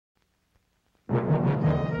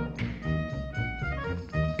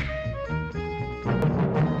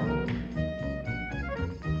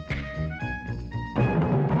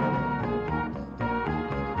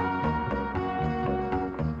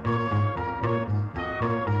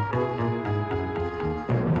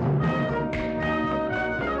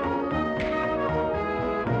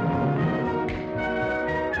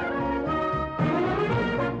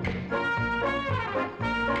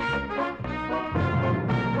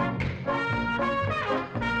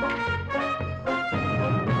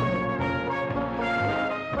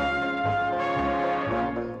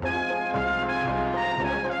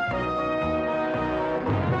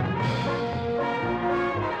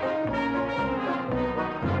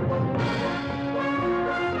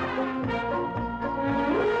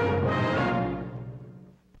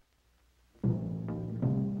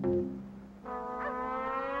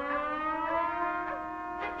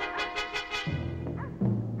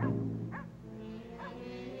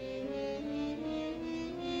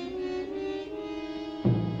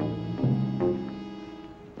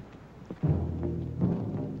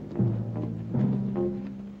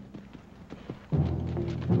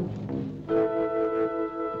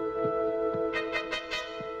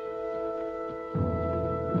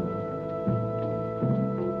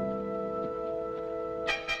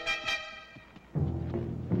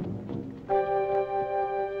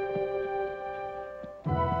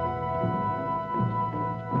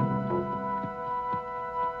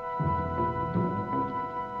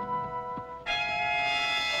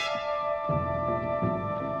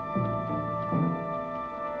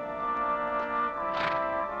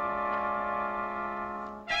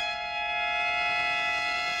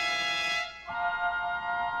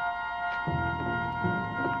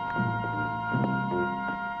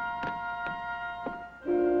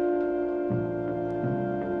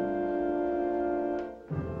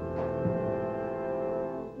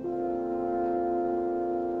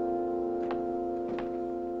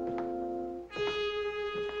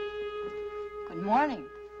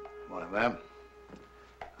ma'am.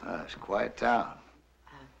 It's a quiet town.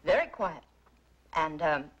 Very quiet.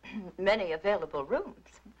 And many available rooms.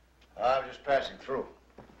 I'm just passing through.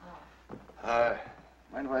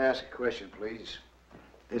 Mind if I ask a question, please?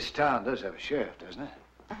 This town does have a sheriff, doesn't it?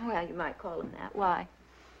 Well, you might call him that. Why?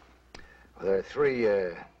 Well, there are three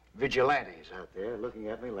vigilantes out there looking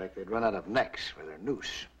at me like they'd run out of necks for their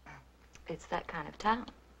noose. It's that kind of town.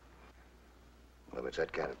 Well, if it's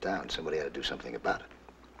that kind of town, somebody ought to do something about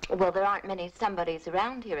it. Well, there aren't many somebodies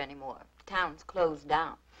around here anymore. The town's closed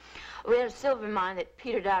down. We had a silver mine that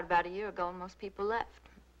petered out about a year ago, and most people left.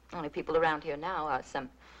 Only people around here now are some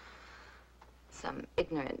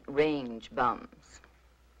ignorant range bums.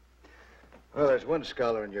 Well, there's one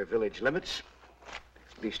scholar in your village limits.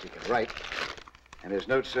 At least he can write. And his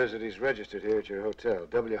note says that he's registered here at your hotel.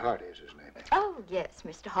 W. Hardy is his name. Oh, yes,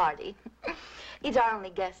 Mr. Hardy. He's our only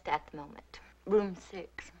guest at the moment. Room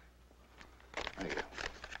 6. Thank you.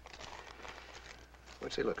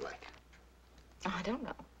 What's he look like? Oh, I don't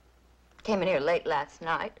know. Came in here late last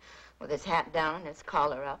night with his hat down and his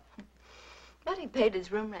collar up. But he paid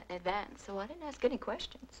his room rent in advance, so I didn't ask any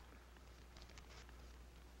questions.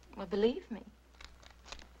 Well, believe me.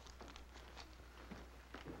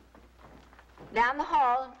 Down the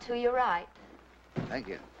hall, to your right. Thank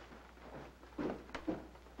you.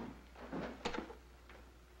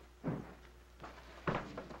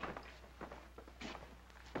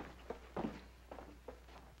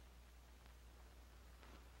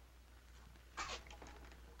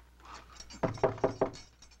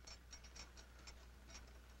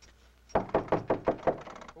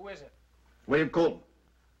 Who is it? William Colton.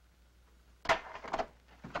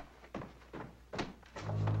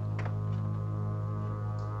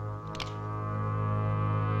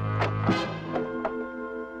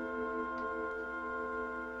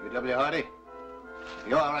 W. Hardy?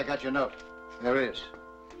 You are, I got your note. There it is.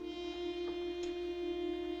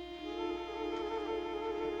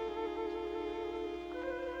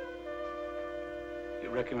 You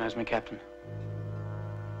recognize me, Captain?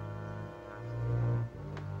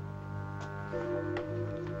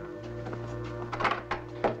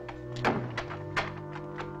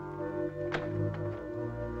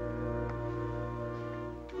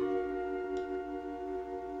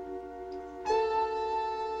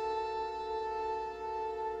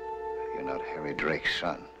 Drake's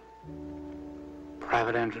son.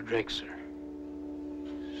 Private Andrew Drake, sir.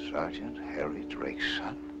 Sergeant Harry Drake's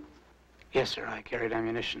son? Yes, sir. I carried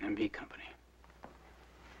ammunition in B Company.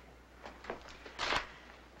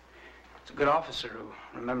 He's a good officer who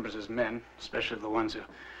remembers his men, especially the ones who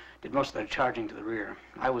did most of their charging to the rear.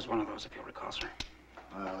 I was one of those, if you'll recall, sir.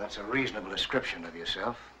 Well, that's a reasonable description of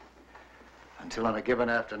yourself. Until on a given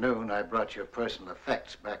afternoon, I brought your personal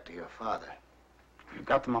effects back to your father. You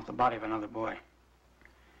got them off the body of another boy.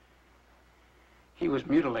 He was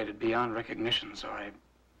mutilated beyond recognition, so I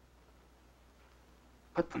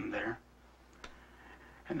put them there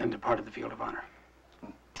and then departed the field of honor.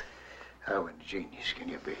 How ingenious can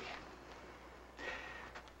you be?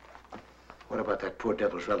 What about that poor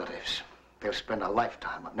devil's relatives? They'll spend a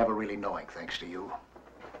lifetime of never really knowing, thanks to you.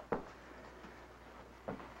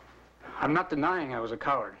 I'm not denying I was a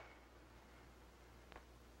coward.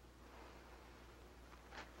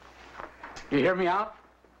 You hear me out?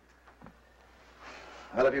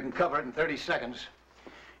 Well, if you can cover it in 30 seconds.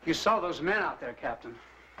 You saw those men out there, Captain.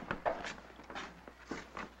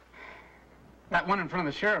 That one in front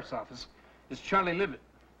of the sheriff's office is Charlie Libet.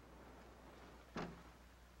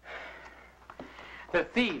 They're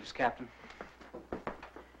thieves, Captain.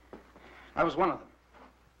 I was one of them.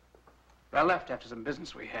 But I left after some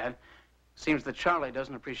business we had. Seems that Charlie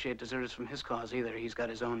doesn't appreciate deserters from his cause either. He's got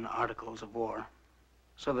his own articles of war.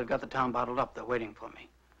 So they've got the town bottled up. They're waiting for me.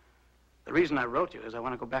 The reason I wrote you is I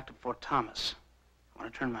want to go back to Fort Thomas. I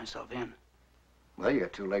want to turn myself in. Well, you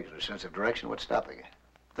got two legs and a sense of direction. What's stopping you?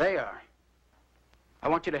 They are. I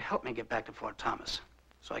want you to help me get back to Fort Thomas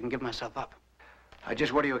so I can give myself up.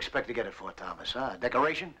 Just what do you expect to get at Fort Thomas, huh?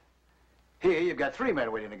 Decoration? Here, you've got 3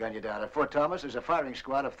 men waiting to gun you down. At Fort Thomas, there's a firing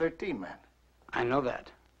squad of 13 men. I know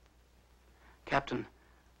that. Captain,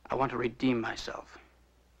 I want to redeem myself.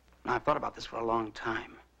 Now, I've thought about this for a long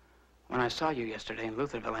time. When I saw you yesterday in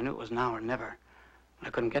Lutherville, I knew it was now or never. When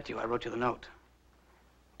I couldn't get to you, I wrote you the note.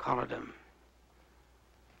 Call it a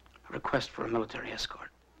request for a military escort.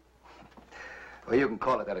 Well, you can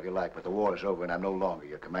call it that if you like, but the war is over and I'm no longer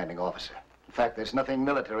your commanding officer. In fact, there's nothing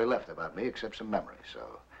military left about me except some memories.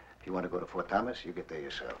 So if you want to go to Fort Thomas, you get there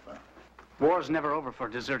yourself, huh? War's never over for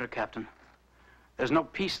a deserter, Captain. There's no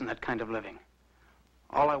peace in that kind of living.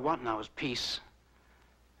 All I want now is peace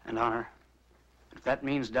and honor. If that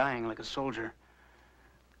means dying like a soldier,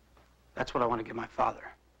 That's what I want to give my father.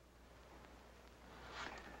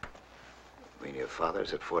 You mean your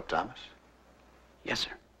father's at Fort Thomas? Yes,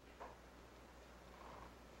 sir.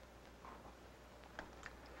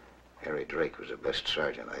 Harry Drake was the best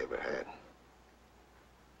sergeant I ever had.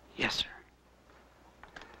 Yes, sir.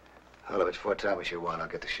 Well, if it's Fort Thomas you want, I'll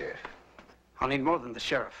get the sheriff. I'll need more than the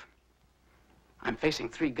sheriff. I'm facing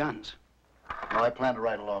 3 guns. No, I plan to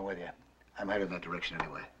ride along with you. I'm headed in that direction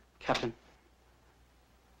anyway. Captain,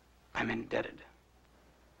 I'm indebted.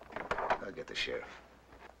 I'll get the sheriff.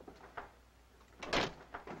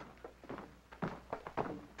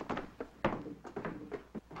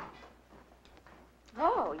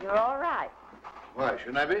 Oh, you're all right. Why,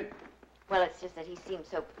 shouldn't I be? Well, it's just that he seems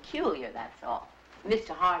so peculiar, that's all. Mr.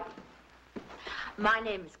 Hardy. My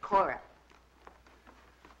name is Cora.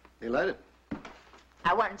 Delighted.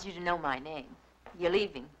 I wanted you to know my name. You're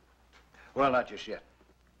leaving. Well, not just yet.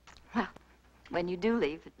 Well, when you do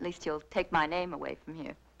leave, at least you'll take my name away from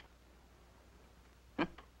here.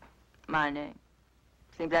 My name.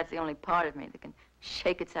 Seems that's the only part of me that can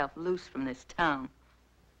shake itself loose from this town.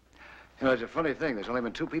 You know, it's a funny thing. There's only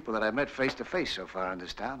been 2 people that I've met face to face so far in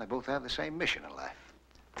this town. They both have the same mission in life.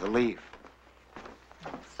 To leave.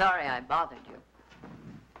 Sorry I bothered you.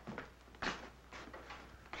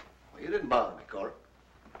 Well, you didn't bother me, Cora.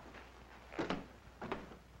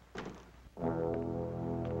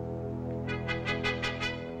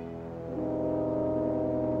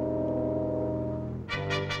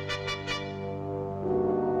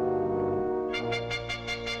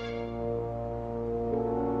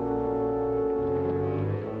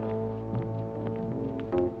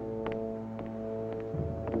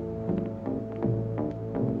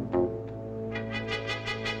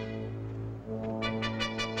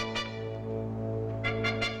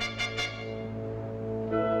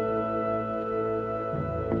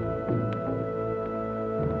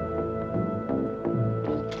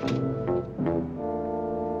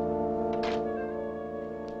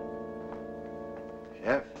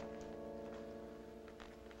 Sheriff?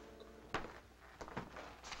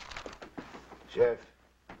 Sheriff?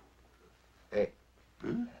 Hey.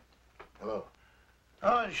 Hmm? Hello.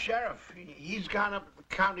 Oh, the sheriff, he's gone up to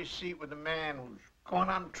the county seat with a man who's going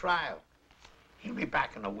on trial. He'll be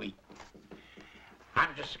back in a week. I'm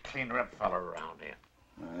just a cleaner-up fella around here.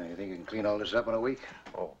 You think you can clean all this up in a week?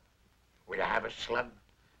 Oh, will you have a slug?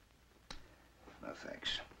 No,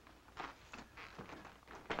 thanks.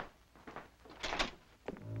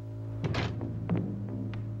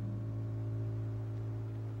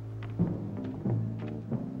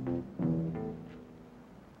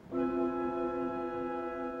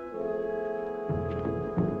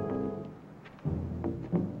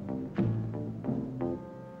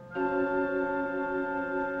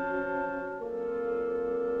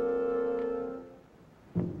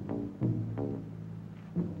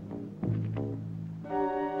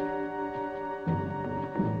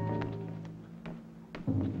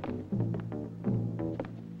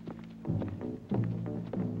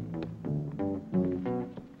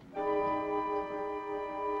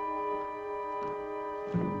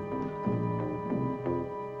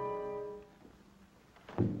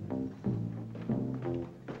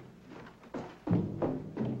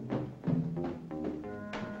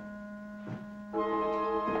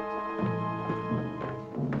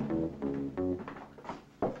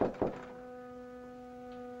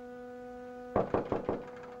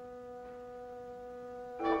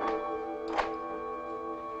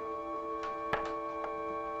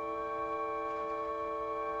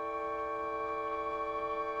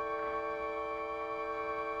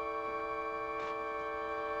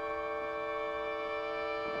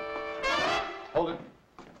 Hold it.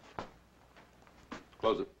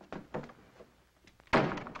 Close it.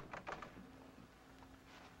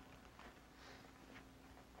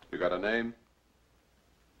 You got a name?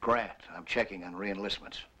 Grant. I'm checking on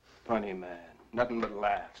re-enlistments. Funny man. Nothing but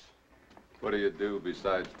laughs. What do you do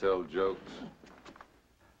besides tell jokes?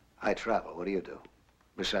 I travel. What do you do?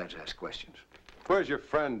 Besides ask questions. Where's your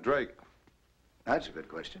friend Drake? That's a good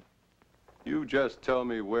question. You just tell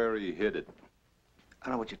me where he hid it. I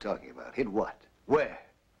don't know what you're talking about. Hid what? Where?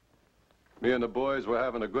 Me and the boys were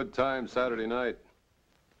having a good time Saturday night.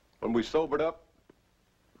 When we sobered up,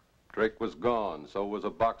 Drake was gone, so was a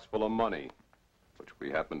box full of money, which we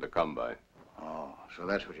happened to come by. Oh, so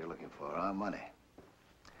that's what you're looking for, huh? Money.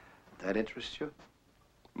 That interests you?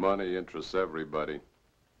 Money interests everybody.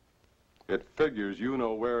 It figures you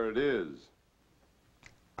know where it is.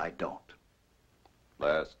 I don't.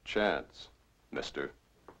 Last chance, mister.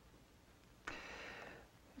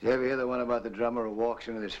 Did you ever hear the one about the drummer who walks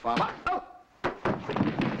into this farm? Oh!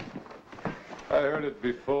 I heard it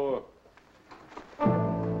before.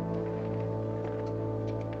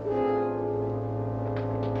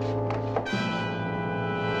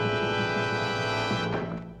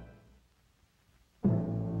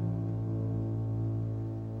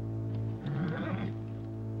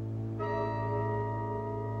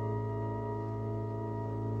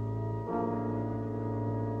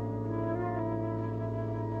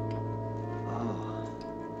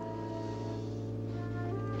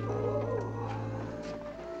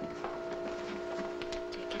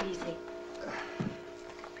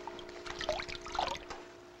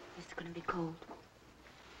 be cold.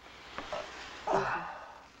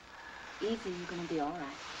 Easy. Easy, you're gonna be all right.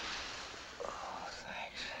 Oh,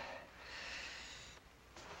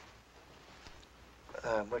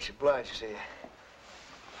 thanks. Much obliged to you.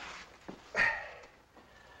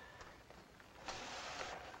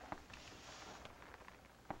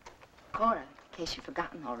 Cora, in case you've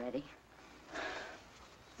forgotten already.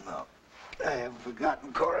 No, I haven't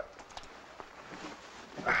forgotten, Cora.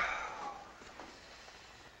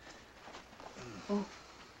 Oh.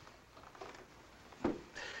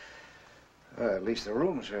 At least the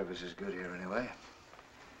room service is good here anyway.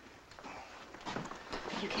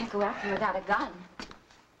 You can't go out there without a gun.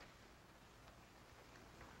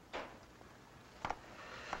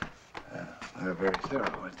 They're very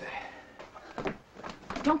thorough, aren't they?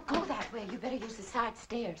 Don't go that way. You better use the side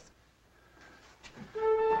stairs.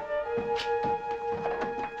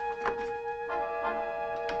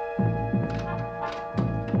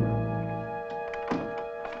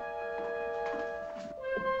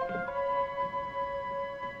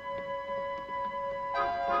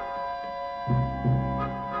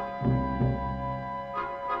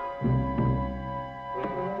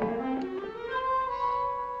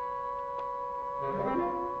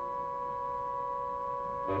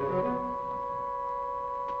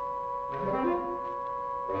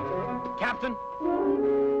 Captain?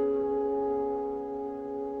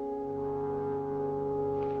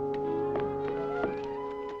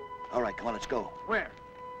 All right, come on, let's go. Where?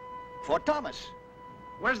 Fort Thomas.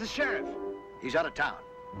 Where's the sheriff? He's out of town.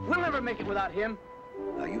 We'll never make it without him.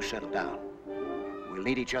 Now, you settle down. We'll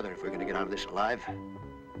need each other if we're going to get out of this alive.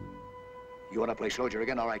 You want to play soldier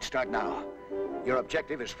again? All right, start now. Your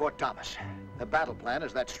objective is Fort Thomas. The battle plan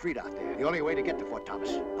is that street out there. The only way to get to Fort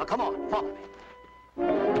Thomas. Now, come on, follow me.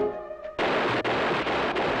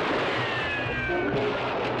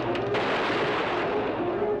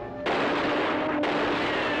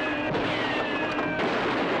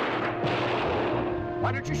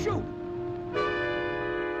 Why don't you shoot?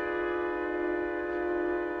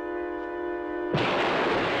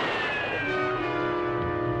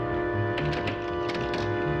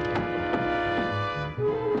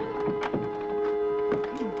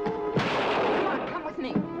 Come with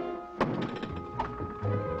me.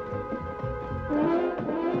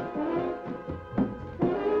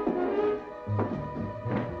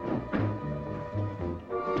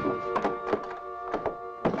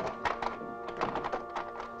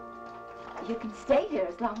 You can stay here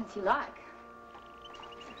as long as you like.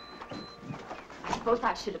 I suppose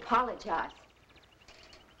I should apologize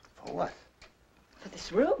For what? for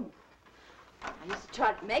this room. I used to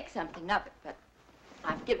try to make something of it, but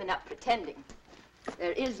I've given up pretending.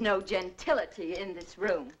 There is no gentility in this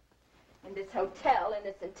room, in this hotel, in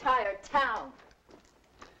this entire town.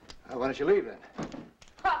 Why don't you leave then?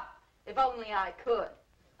 Ha! If only I could.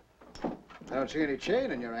 I don't see any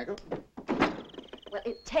chain in your ankle. Well,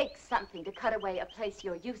 it takes something to cut away a place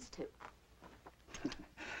you're used to.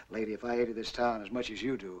 Lady, if I hated this town as much as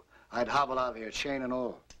you do, I'd hobble out of here, chain and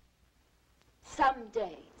all.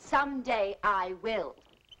 Someday I will.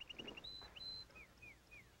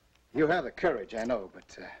 You have the courage, I know,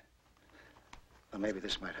 but, well, maybe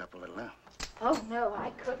this might help a little, huh? Oh, no,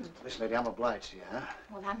 I couldn't. Listen, lady, I'm obliged to you, huh?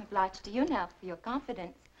 Well, I'm obliged to you now for your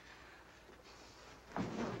confidence.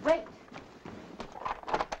 Wait,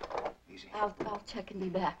 Easy. I'll check and be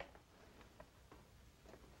back.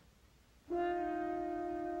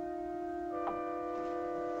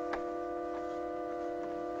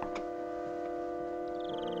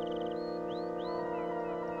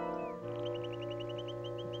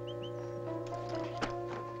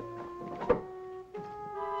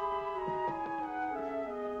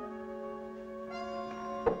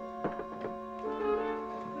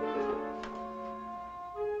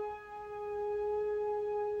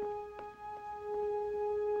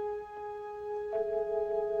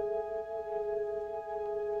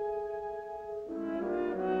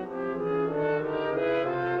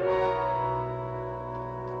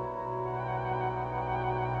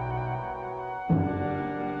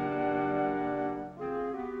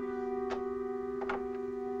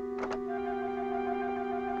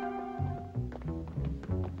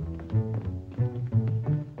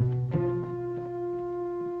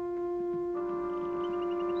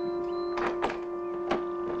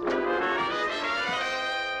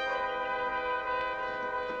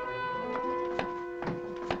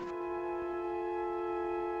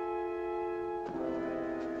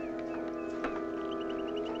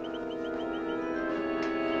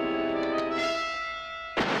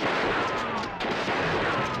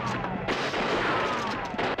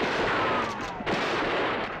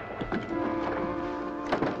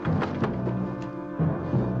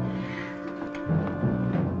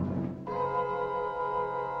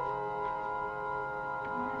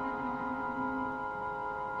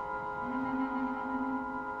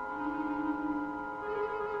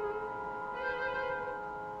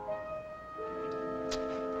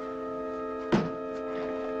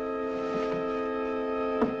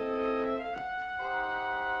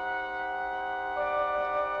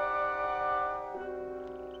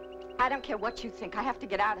 I don't care what you think. I have to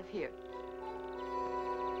get out of here.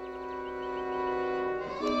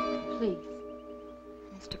 Please,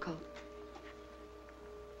 Mr. Colton.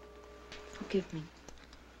 Forgive me.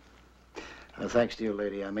 Well, thanks to you,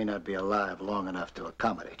 lady, I may not be alive long enough to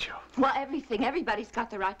accommodate you. Well, everything. Everybody's got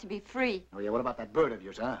the right to be free. Oh, yeah, what about that bird of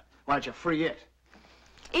yours, huh? Why don't you free it?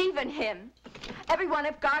 Even him. Every one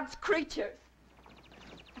of God's creatures.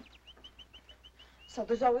 So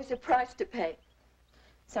there's always a price to pay.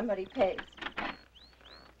 Somebody pays.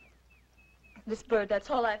 This bird, that's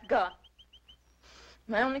all I've got.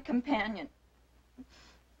 My only companion.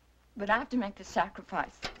 But I have to make the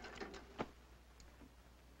sacrifice.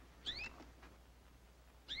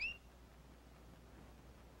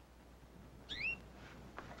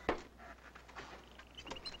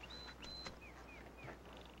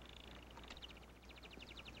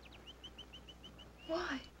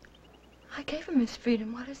 Why? I gave him his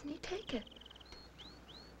freedom. Why doesn't he take it?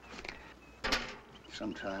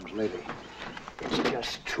 Sometimes, lady, it's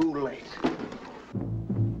just too late.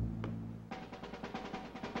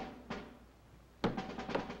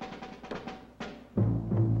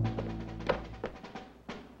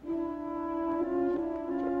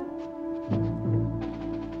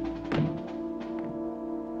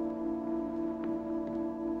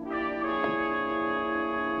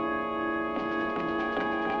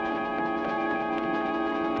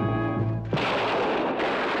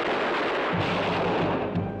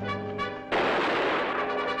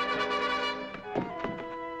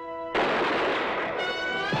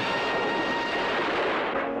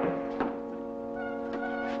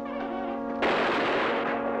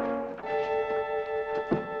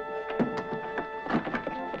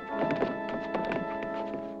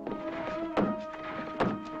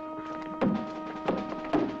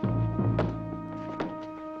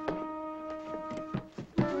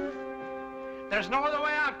 There's no other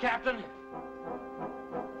way out, Captain.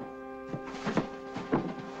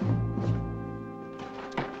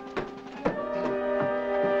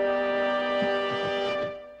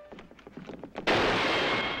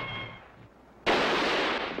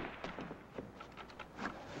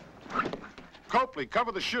 Copley,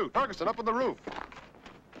 cover the chute. Ferguson, up on the roof.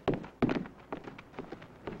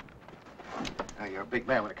 Now, you're a big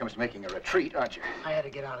man when it comes to making a retreat, aren't you? I had to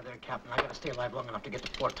get out of there, Captain. I gotta stay alive long enough to get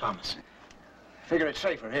to Fort Thomas. Figure it's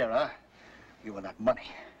safer here, huh? You and that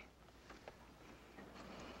money.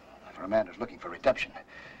 For a man who's looking for redemption,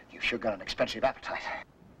 you've sure got an expensive appetite.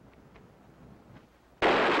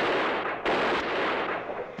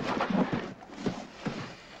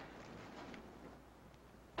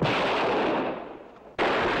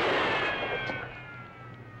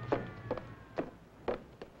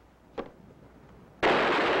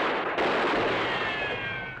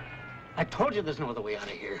 I told you there's no other way out of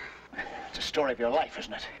here. It's a story of your life,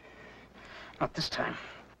 isn't it? Not this time.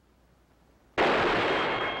 Get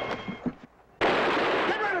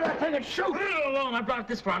rid of that thing and shoot! Leave it alone. I brought it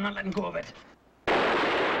this far. I'm not letting go of it.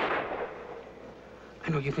 I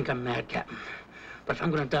know you think I'm mad, Captain. But if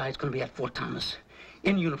I'm going to die, it's going to be at Fort Thomas.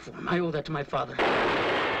 In uniform. I owe that to my father.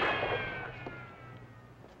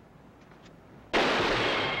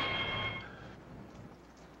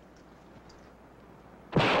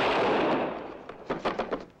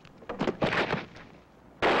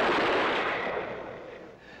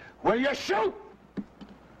 Will you shoot?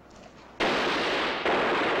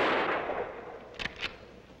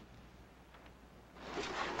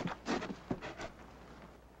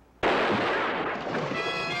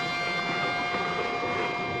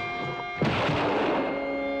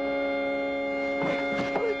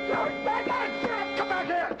 Come back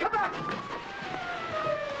here! Come back!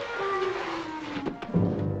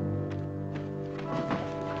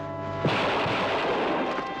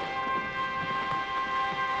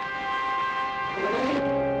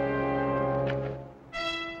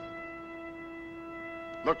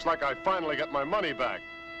 Looks like I finally got my money back.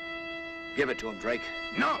 Give it to him, Drake.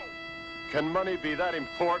 No! Can money be that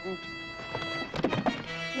important?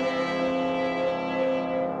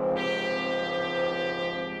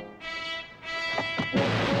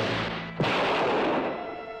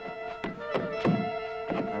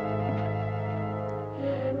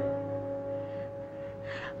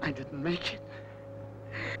 I didn't make it.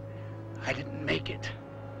 I didn't make it.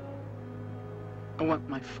 I want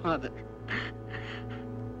my father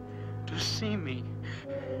to see me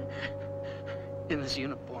in this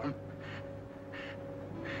uniform.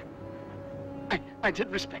 I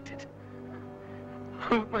did respect it.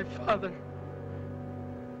 I want my father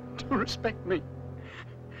to respect me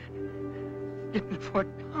in Fort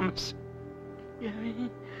Thomas. Yeah.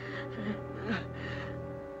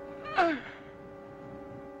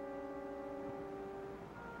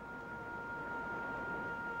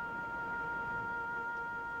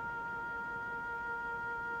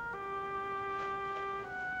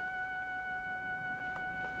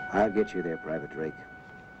 I'll get you there, Private Drake.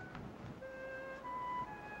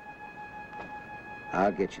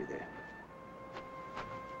 I'll get you there.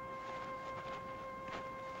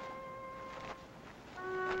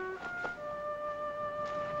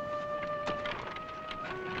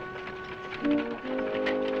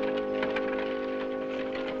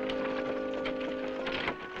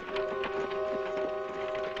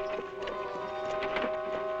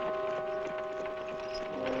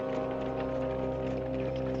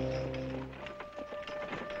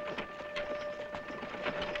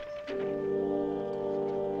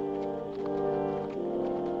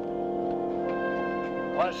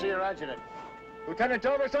 Want to see your adjutant. Lieutenant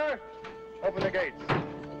Dover, sir? Open the gates.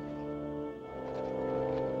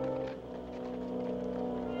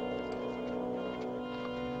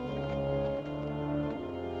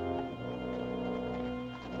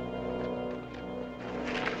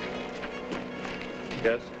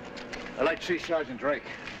 Yes? I'd like to see Sergeant Drake.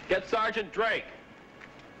 Get Sergeant Drake.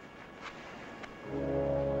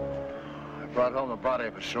 I brought home the body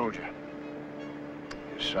of a soldier.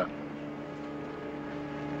 His son.